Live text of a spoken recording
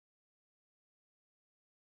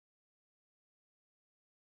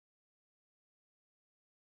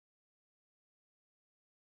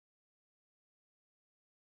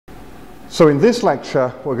So in this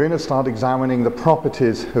lecture, we're going to start examining the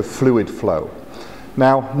properties of fluid flow.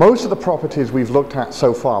 Now, most of the properties we've looked at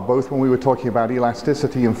so far, both when we were talking about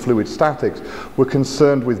elasticity and fluid statics, were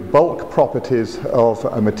concerned with bulk properties of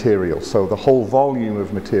a material, so the whole volume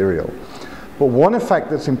of material. But one effect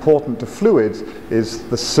that's important to fluids is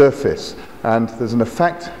the surface, and there's an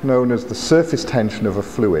effect known as the surface tension of a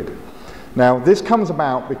fluid. Now, this comes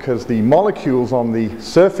about because the molecules on the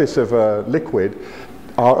surface of a liquid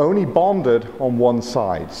are only bonded on one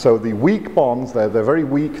side. So the weak bonds, they're very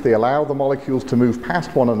weak, they allow the molecules to move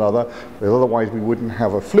past one another, otherwise we wouldn't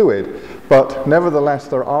have a fluid. But nevertheless,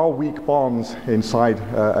 there are weak bonds inside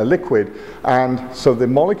a liquid, and so the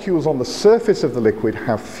molecules on the surface of the liquid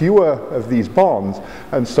have fewer of these bonds,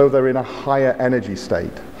 and so they're in a higher energy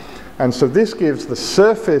state. And so this gives the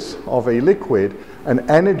surface of a liquid an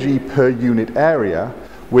energy per unit area,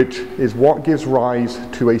 which is what gives rise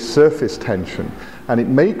to a surface tension. And it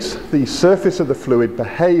makes the surface of the fluid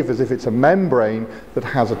behave as if it's a membrane that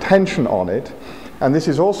has a tension on it. And this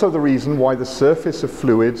is also the reason why the surface of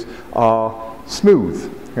fluids are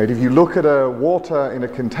smooth. Right? If you look at water in a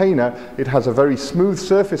container, it has a very smooth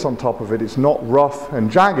surface on top of it. It's not rough and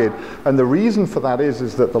jagged. And the reason for that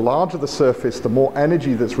is that the larger the surface, the more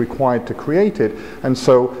energy that's required to create it. And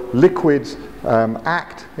so liquids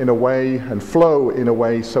act in a way and flow in a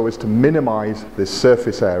way so as to minimize this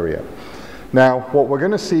surface area. Now, what we're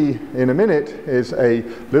going to see in a minute is a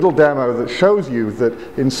little demo that shows you that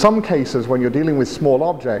in some cases, when you're dealing with small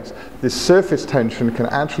objects, this surface tension can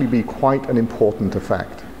actually be quite an important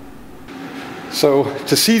effect. So,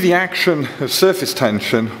 to see the action of surface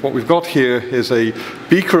tension, what we've got here is a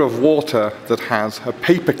beaker of water that has a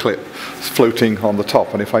paperclip floating on the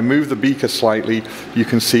top. And if I move the beaker slightly, you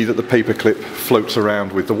can see that the paperclip floats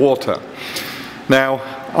around with the water. Now,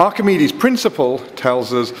 Archimedes' principle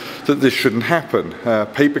tells us that this shouldn't happen. A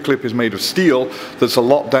paperclip is made of steel that's a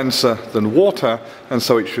lot denser than water, and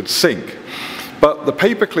so it should sink. But the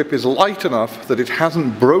paperclip is light enough that it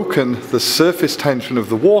hasn't broken the surface tension of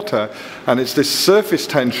the water, and it's this surface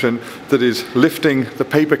tension that is lifting the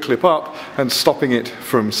paperclip up and stopping it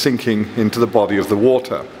from sinking into the body of the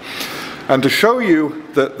water. And to show you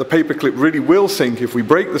that the paperclip really will sink if we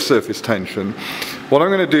break the surface tension, what I'm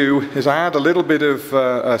going to do is add a little bit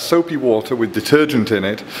of soapy water with detergent in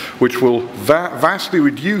it, which will vastly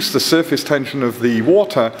reduce the surface tension of the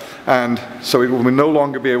water, and so it will no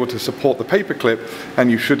longer be able to support the paperclip, and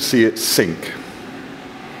you should see it sink.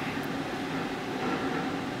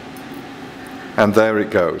 And there it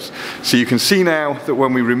goes. So you can see now that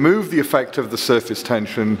when we remove the effect of the surface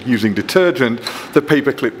tension using detergent, the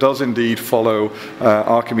paperclip does indeed follow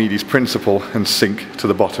Archimedes' principle and sink to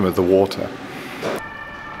the bottom of the water.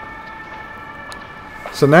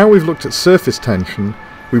 So now we've looked at surface tension,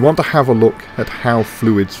 we want to have a look at how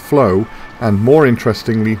fluids flow, and more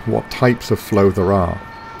interestingly, what types of flow there are.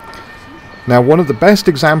 Now, one of the best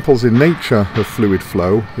examples in nature of fluid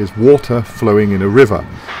flow is water flowing in a river.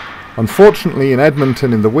 Unfortunately, in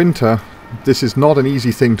Edmonton in the winter, this is not an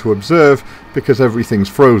easy thing to observe because everything's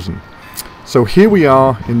frozen. So here we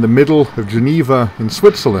are in the middle of Geneva in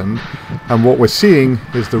Switzerland, and what we're seeing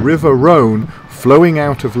is the River Rhone flowing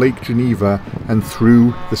out of Lake Geneva and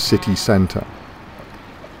through the city centre.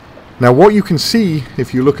 Now, what you can see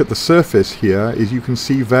if you look at the surface here is you can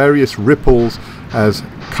see various ripples as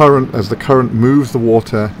the current moves the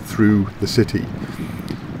water through the city.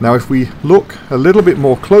 Now, if we look a little bit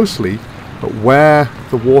more closely at where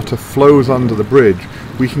the water flows under the bridge,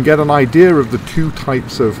 we can get an idea of the two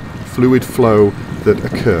types of fluid flow that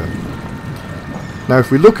occur. Now, if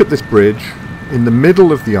we look at this bridge, in the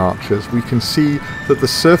middle of the arches, we can see that the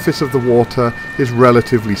surface of the water is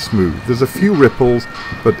relatively smooth. There's a few ripples,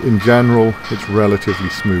 but in general, it's relatively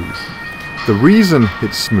smooth. The reason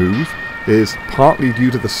it's smooth is partly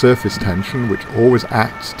due to the surface tension, which always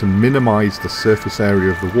acts to minimize the surface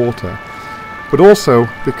area of the water, but also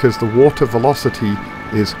because the water velocity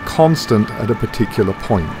is constant at a particular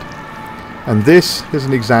point. And this is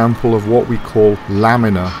an example of what we call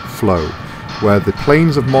laminar flow, where the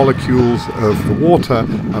planes of molecules of the water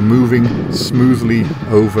are moving smoothly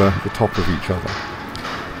over the top of each other.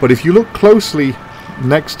 But if you look closely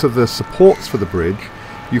next to the supports for the bridge,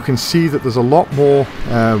 you can see that there's a lot more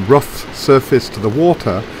rough surface to the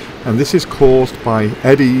water, and this is caused by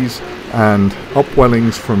eddies and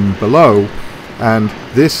upwellings from below, and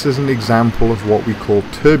this is an example of what we call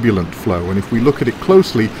turbulent flow. And if we look at it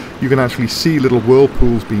closely, you can actually see little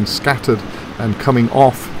whirlpools being scattered and coming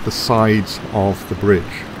off the sides of the bridge.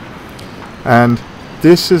 And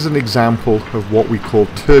this is an example of what we call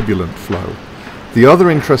turbulent flow. The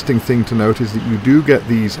other interesting thing to note is that you do get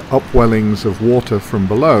these upwellings of water from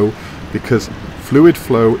below, because fluid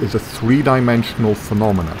flow is a three-dimensional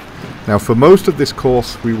phenomena. Now, for most of this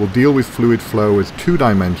course we will deal with fluid flow as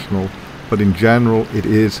two-dimensional, but in general it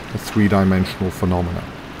is a three-dimensional phenomena.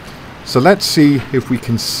 So let's see if we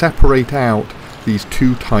can separate out these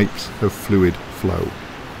two types of fluid flow.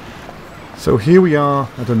 So here we are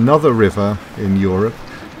at another river in Europe.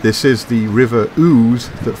 This is the River Ouse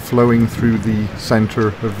that's flowing through the centre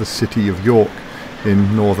of the city of York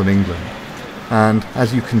in northern England. And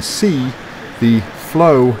as you can see, the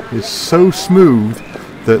flow is so smooth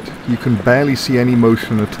that you can barely see any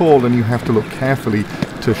motion at all, and you have to look carefully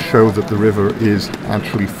to show that the river is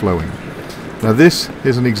actually flowing. Now this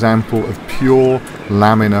is an example of pure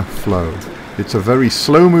laminar flow. It's a very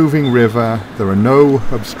slow-moving river, there are no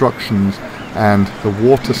obstructions, and the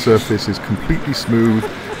water surface is completely smooth,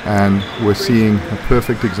 and we're seeing a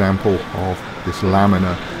perfect example of this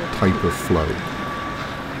laminar type of flow.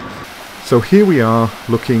 So here we are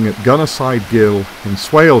looking at Gunnerside Gill in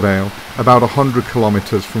Swaledale, about 100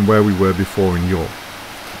 kilometres from where we were before in York.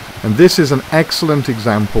 And this is an excellent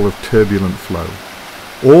example of turbulent flow.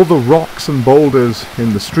 All the rocks and boulders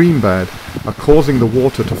in the stream bed are causing the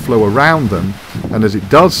water to flow around them, and as it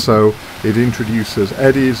does so, it introduces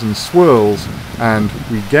eddies and swirls, and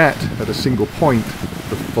we get, at a single point,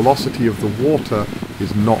 the velocity of the water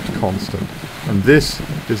is not constant. And this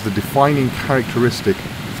is the defining characteristic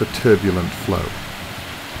for turbulent flow.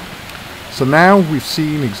 So now we've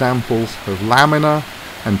seen examples of laminar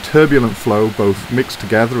and turbulent flow both mixed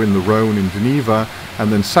together in the Rhone in Geneva,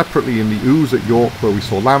 and then separately in the Ouse at York where we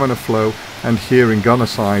saw laminar flow, and here in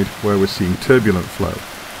Gunnerside where we're seeing turbulent flow.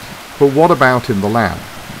 But what about in the lab?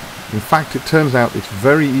 In fact, it turns out it's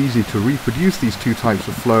very easy to reproduce these two types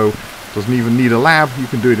of flow. Doesn't even need a lab, you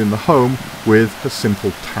can do it in the home with a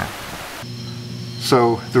simple tap.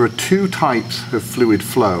 So there are two types of fluid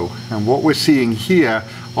flow, and what we're seeing here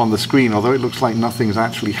on the screen, although it looks like nothing's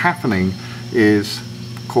actually happening, is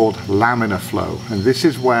called laminar flow. And this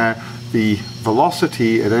is where the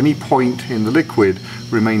velocity at any point in the liquid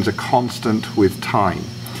remains a constant with time.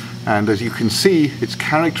 And as you can see, it's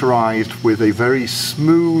characterized with a very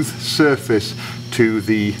smooth surface to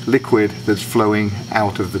the liquid that's flowing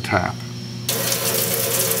out of the tap.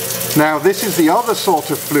 Now this is the other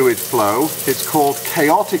sort of fluid flow. It's called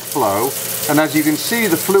chaotic flow, and as you can see,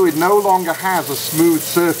 the fluid no longer has a smooth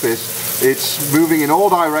surface. It's moving in all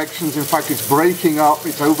directions. In fact, it's breaking up,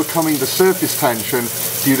 it's overcoming the surface tension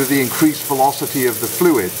due to the increased velocity of the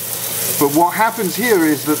fluid. But what happens here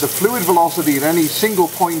is that the fluid velocity at any single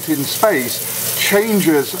point in space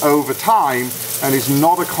changes over time and is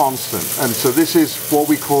not a constant. And so this is what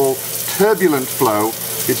we call turbulent flow.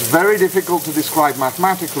 It's very difficult to describe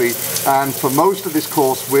mathematically, and for most of this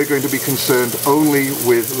course we're going to be concerned only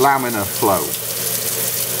with laminar flow.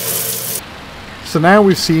 So now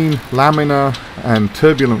we've seen laminar and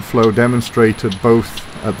turbulent flow demonstrated both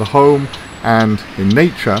at the home and in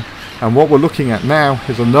nature, and what we're looking at now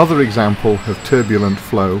is another example of turbulent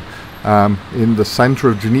flow in the center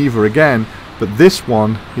of Geneva again, but this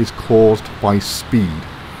one is caused by speed.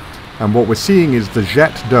 And what we're seeing is the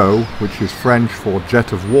jet d'eau, which is French for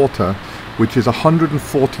jet of water, which is a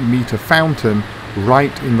 140-meter fountain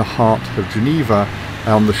right in the heart of Geneva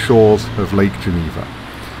on the shores of Lake Geneva.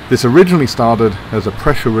 This originally started as a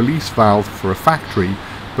pressure release valve for a factory,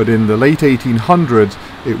 but in the late 1800s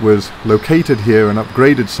it was located here and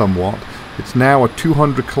upgraded somewhat. It's now a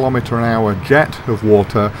 200-kilometer-an-hour jet of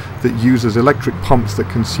water that uses electric pumps that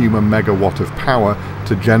consume a megawatt of power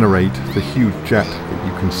to generate the huge jet that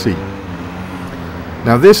you can see.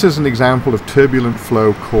 Now this is an example of turbulent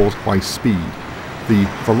flow caused by speed. The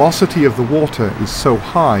velocity of the water is so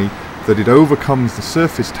high that it overcomes the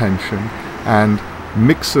surface tension and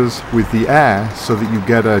mixes with the air so that you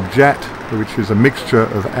get a jet which is a mixture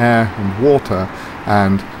of air and water,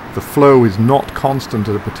 and the flow is not constant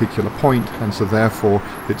at a particular point, and so therefore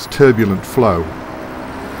it's turbulent flow.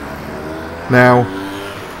 Now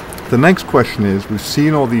the next question is, we've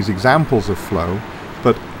seen all these examples of flow,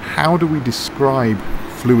 but how do we describe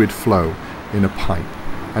fluid flow in a pipe?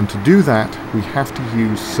 And to do that we have to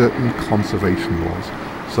use certain conservation laws.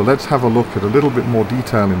 So let's have a look at a little bit more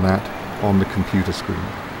detail in that on the computer screen.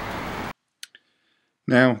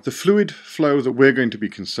 Now, the fluid flow that we're going to be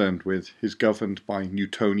concerned with is governed by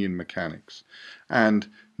Newtonian mechanics. And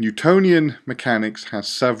Newtonian mechanics has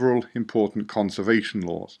several important conservation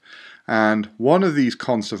laws. And one of these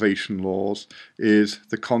conservation laws is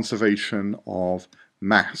the conservation of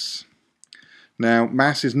mass. Now,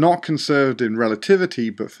 mass is not conserved in relativity,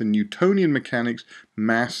 but for Newtonian mechanics,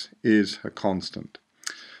 mass is a constant.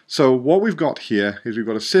 So what we've got here is we've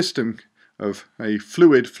got a system of a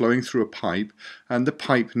fluid flowing through a pipe, and the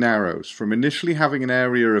pipe narrows. From initially having an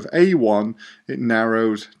area of A1, it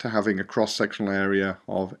narrows to having a cross-sectional area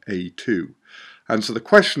of A2. And so the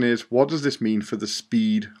question is, what does this mean for the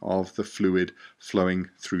speed of the fluid flowing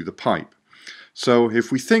through the pipe? So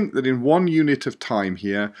if we think that in 1 unit of time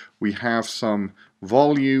here, we have some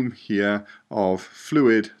volume here of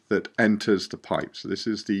fluid that enters the pipe. So this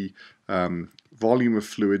is the volume of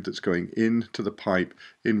fluid that's going into the pipe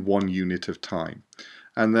in 1 unit of time.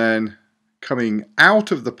 And then coming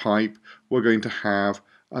out of the pipe, we're going to have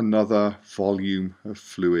another volume of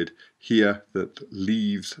fluid here that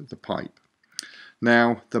leaves the pipe.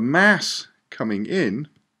 Now, the mass coming in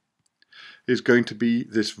is going to be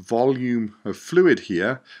this volume of fluid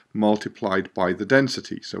here multiplied by the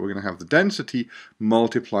density. So we're going to have the density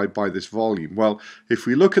multiplied by this volume. Well, if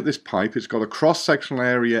we look at this pipe, it's got a cross-sectional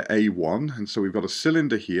area A1, and so we've got a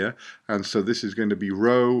cylinder here, and so this is going to be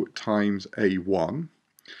rho times A1.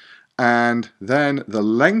 And then the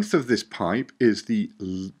length of this pipe is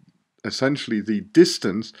essentially the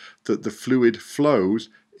distance that the fluid flows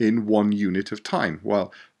in 1 unit of time.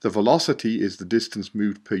 Well, the velocity is the distance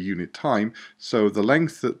moved per unit time, so the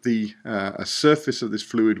length that a surface of this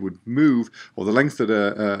fluid would move, or the length that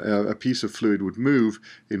a piece of fluid would move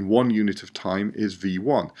in 1 unit of time is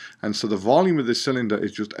V1. And so the volume of this cylinder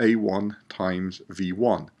is just A1 times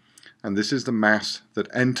V1. And this is the mass that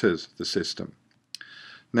enters the system.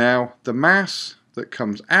 Now, the mass that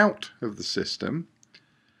comes out of the system,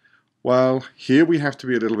 well, here we have to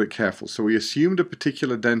be a little bit careful. So we assumed a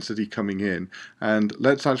particular density coming in, and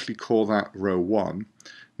let's actually call that rho 1.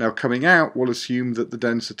 Now coming out, we'll assume that the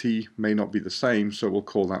density may not be the same, so we'll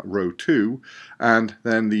call that rho 2, and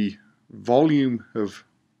then the volume of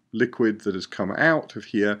liquid that has come out of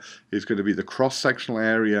here is going to be the cross-sectional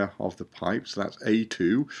area of the pipe, so that's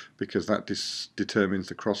A2, because that determines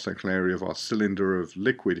the cross-sectional area of our cylinder of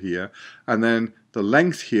liquid here, and then the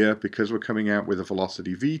length here, because we're coming out with a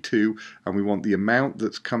velocity V2 and we want the amount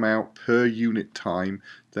that's come out per unit time,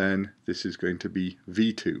 then this is going to be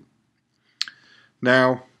V2.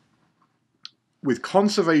 Now, with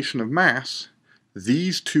conservation of mass,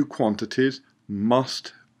 these two quantities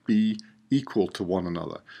must be equal to one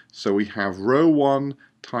another. So we have rho 1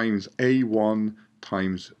 times A1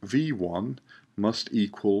 times V1 must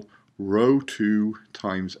equal rho 2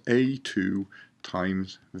 times A2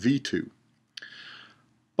 times V2.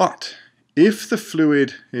 But if the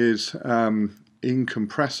fluid is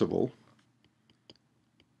incompressible,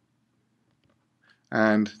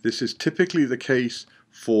 and this is typically the case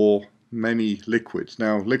for many liquids.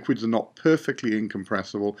 Now, liquids are not perfectly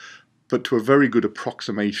incompressible, but to a very good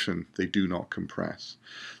approximation, they do not compress.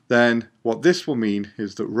 Then what this will mean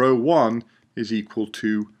is that rho 1 is equal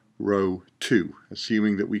to rho 2,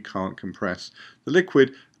 assuming that we can't compress the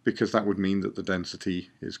liquid, because that would mean that the density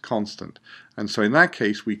is constant. And so in that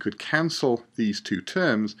case, we could cancel these two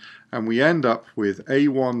terms, and we end up with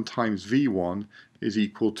A1 times V1 is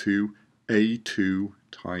equal to A2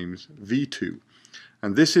 times V2.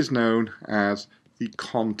 And this is known as the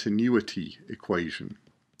continuity equation.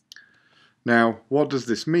 Now, what does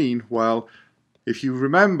this mean? Well, if you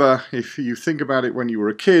remember, if you think about it when you were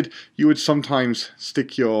a kid, you would sometimes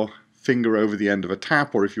stick your finger over the end of a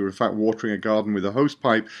tap, or if you're in fact watering a garden with a hose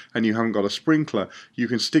pipe and you haven't got a sprinkler, you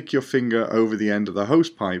can stick your finger over the end of the hose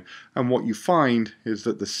pipe, and what you find is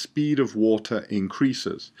that the speed of water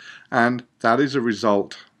increases, and that is a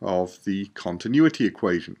result of the continuity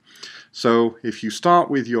equation. So if you start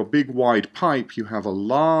with your big wide pipe, you have a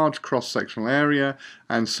large cross-sectional area,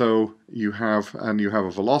 and so you have a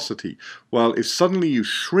velocity. Well, if suddenly you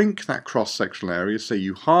shrink that cross-sectional area, say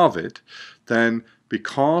you halve it, then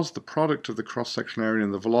because the product of the cross-sectional area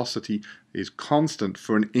and the velocity is constant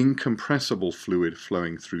for an incompressible fluid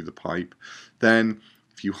flowing through the pipe, then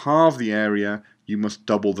if you halve the area, you must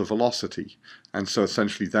double the velocity. And so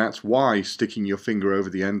essentially that's why sticking your finger over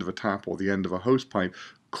the end of a tap or the end of a hose pipe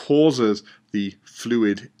causes the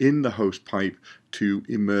fluid in the hose pipe to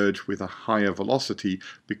emerge with a higher velocity,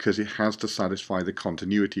 because it has to satisfy the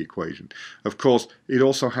continuity equation. Of course, it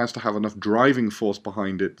also has to have enough driving force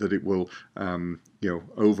behind it that it will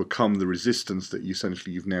overcome the resistance that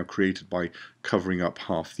you've now created by covering up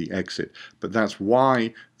half the exit. But that's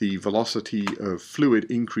why the velocity of fluid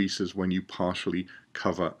increases when you partially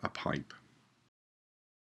cover a pipe.